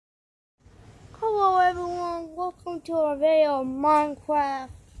welcome to a video of Minecraft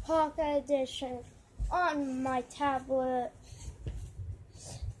Pocket Edition on my tablet.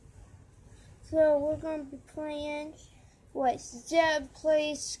 So we're going to be playing with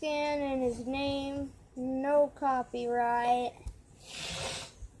Zaphplayz skin and his name. No copyright.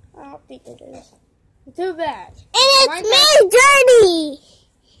 I don't think it is. Too bad. And it's me,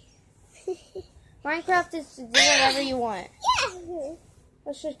 Dirty! Minecraft is to do whatever you want. Yeah!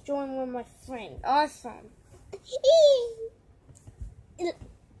 Let's just join with my friend. Awesome.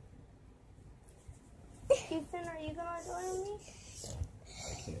 Ethan, are you gonna join me?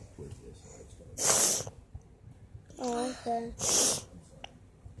 I can't quit this. Oh, okay.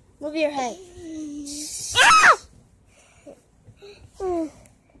 Move your head.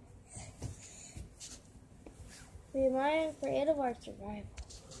 We might creative or survival.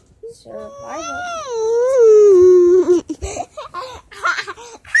 Survival.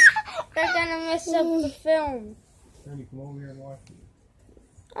 They're gonna mess up the film. Dirty, come over here and watch it.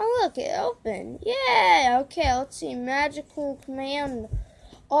 Oh, look, it opened. Yeah, okay, let's see. Magical command.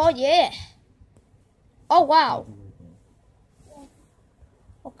 Oh, yeah. Oh, wow.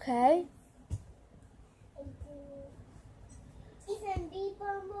 Okay.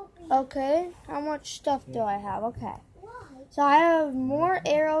 Okay, how much stuff do I have? Okay. So I have more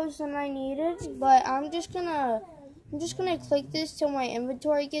arrows than I needed, but I'm just gonna click this till my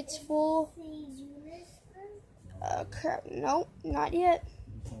inventory gets full. Crap, nope, not yet.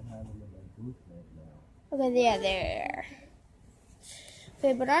 Okay, yeah, there.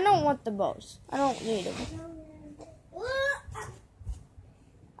 Okay, but I don't want the bows. I don't need them.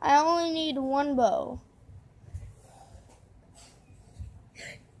 I only need one bow.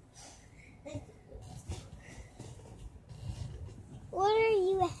 What do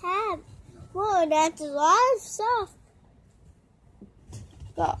you have? Whoa, that's a lot of stuff.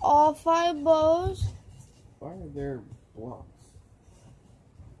 Got all 5 bows. Why are there blocks?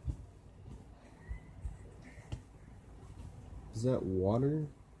 Is that water?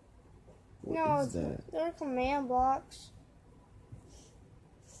 What is that? They're command blocks.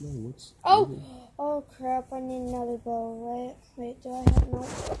 No, what's... Oh crap, I need another bow, right? Wait, do I have no?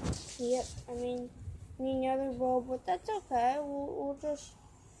 Yep, I need another bow, but that's okay. We'll just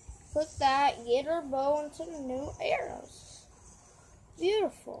put that, get our bow into the new arrows.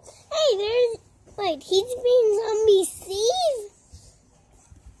 Beautiful. Hey, there's, he's being Zombie Steve?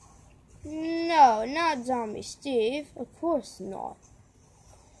 No, not Zombie Steve. Of course not.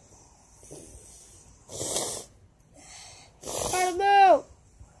 Gotta move!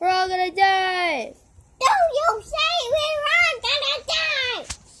 We're all gonna die! Don't you say we're all gonna die!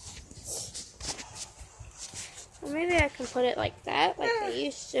 Well, maybe I can put it like that, like I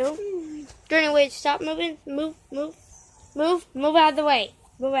used to. Journey, wait, stop moving. Move out of the way.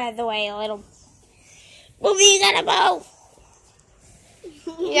 Move out of the way a little. Move, you gotta move.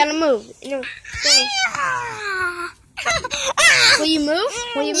 You gotta move. No, will you move?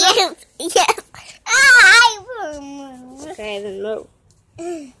 Will you move? Yes. I will move. Okay, then move.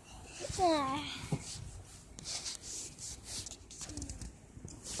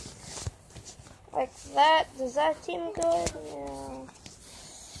 Like that. Does that seem good? Yeah.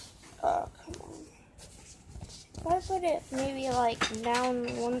 Oh, come on. If I put it maybe like down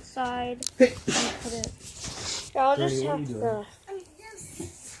one side, and put it. I'll just have to. I'm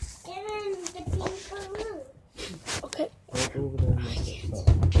just getting the pink balloon. Okay. Over there and let that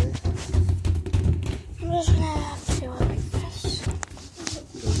stop, okay? I'm just gonna have to do it like this.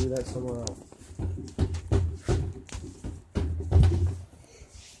 Go do that somewhere else.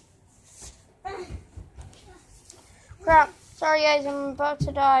 Crap. Sorry guys, I'm about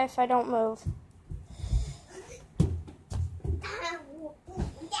to die if I don't move.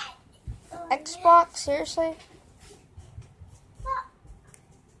 Xbox, seriously?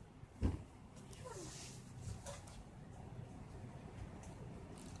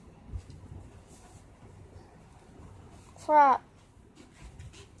 Crap.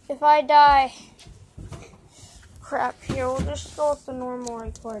 If I die. Crap, here, we'll just go with the normal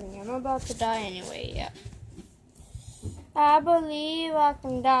recording. I'm about to die anyway, yeah. I believe I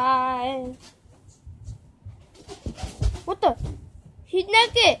can die. What the? He's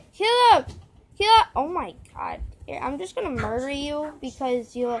naked! Kill him! Kill him! Oh my god. Here, I'm just gonna murder you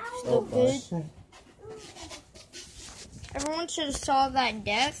because you look stupid. Everyone should have saw that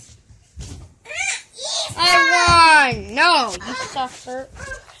death. I won! No, you suffer.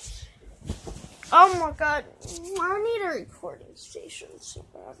 Oh my god. I need a recording station so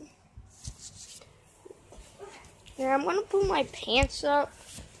bad. Here, I'm gonna put my pants up.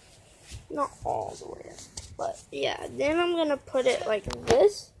 Not all the way up, but yeah. Then I'm gonna put it like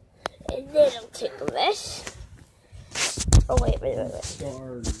this. And then I'll take this. Oh, wait.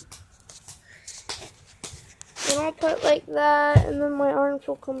 Darn. Then I'll put like that, and then my arms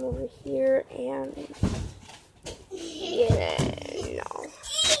will come over here, and yeah, no.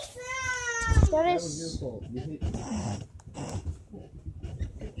 That That was is, your fault. You hit.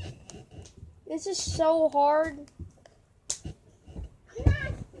 this is so hard. I'm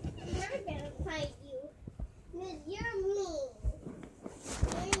not gonna fight you. Because you're mean.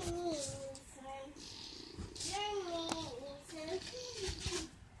 You're mean, Ethan. You're mean, Ethan.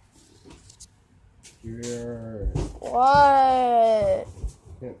 Here. What?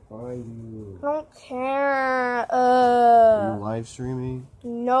 Can't find you. I don't care. Are you live streaming?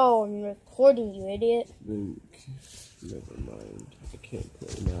 No, I'm recording, you idiot. Then never mind. I can't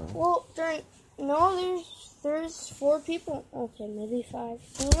play now. Well, there's 4 people. Okay, maybe 5.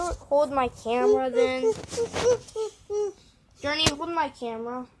 Can you hold my camera then? Journey, hold my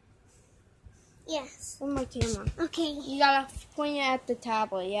camera. Yes. Hold my camera. Okay. You gotta point it at the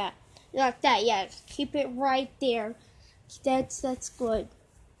tablet, yeah. Like that, yeah. Keep it right there. That's good.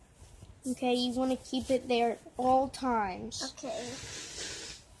 Okay, you want to keep it there all times. Okay.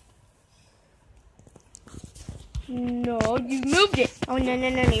 No, you moved it. Oh, no,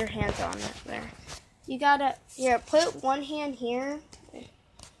 your hands are on it there. You gotta, here, put one hand here.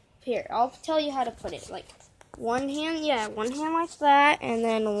 Here, I'll tell you how to put it. Like, one hand like that, and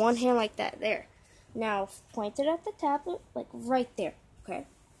then one hand like that. There. Now, point it at the tablet, like right there. Okay?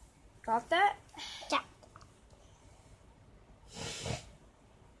 Got that? Yeah.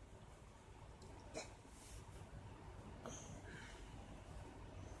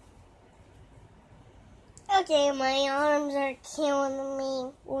 Okay, my arms are killing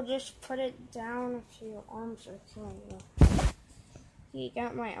me. We'll just put it down if your arms are killing you. You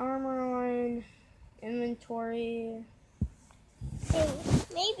got my armor on. Inventory. Hey,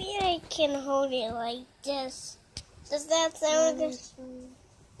 maybe I can hold it like this. Does that sound good?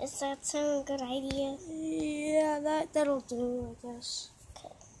 Does that sound a good idea? Yeah, that'll do, I guess.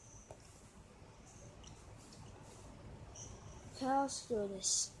 Okay, let's do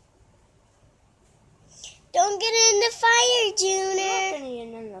this. Don't get in the fire, I'm not Junior. gonna get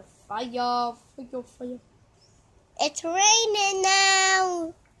in the fire. Fire. It's raining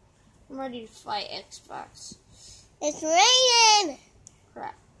now. I'm ready to fight Xbox. It's raining.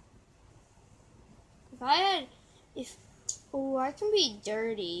 Crap. I can be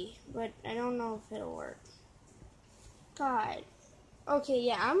dirty, but I don't know if it'll work. God. Okay,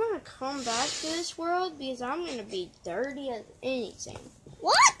 yeah, I'm gonna come back to this world because I'm gonna be dirty as anything.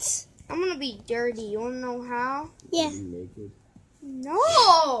 What? I'm gonna be dirty. You wanna know how? Yeah. Are you naked?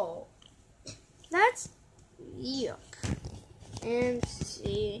 No! That's yuck. And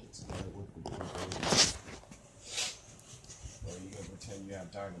see. Or are you gonna pretend you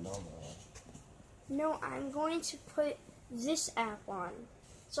have diamond armor on? No, I'm going to put this app on.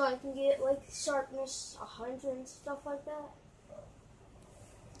 So I can get like sharpness 100 and stuff like that.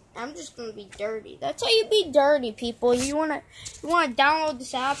 I'm just gonna be dirty. That's how you be dirty, people. You wanna download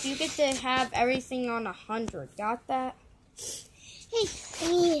this app, you get to have everything on 100. Got that? Hey,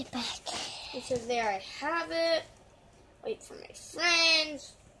 I need it back. So there I have it. Wait for my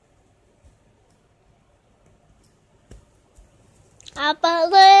friends. I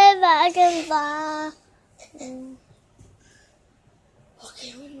believe I can fly.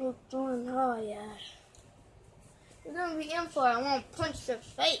 Okay, what are we doing? Oh yeah. You're gonna be in for it. I wanna punch their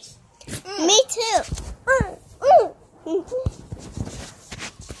face. Me too.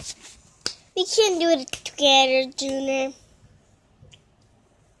 We can do it together, Junior.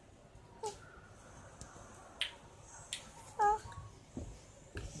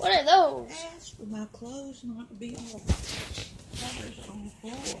 What are those? Ask for my clothes not to be all covers on the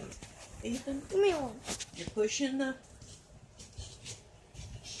floor. Ethan, Give me one. you're pushing the...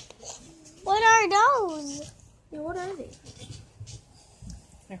 What are those? Yeah, what are they?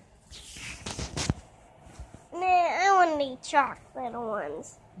 Nah, I want the chocolate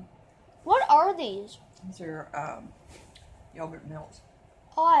ones. What are these? These are yogurt melts.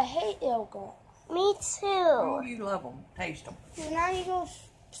 Oh, I hate yogurt. Me Oh, too. you love them. Taste them. So now you go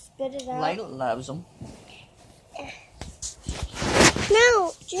spit it out. Layla loves them.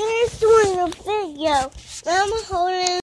 No, Junior's doing a video. I'm holding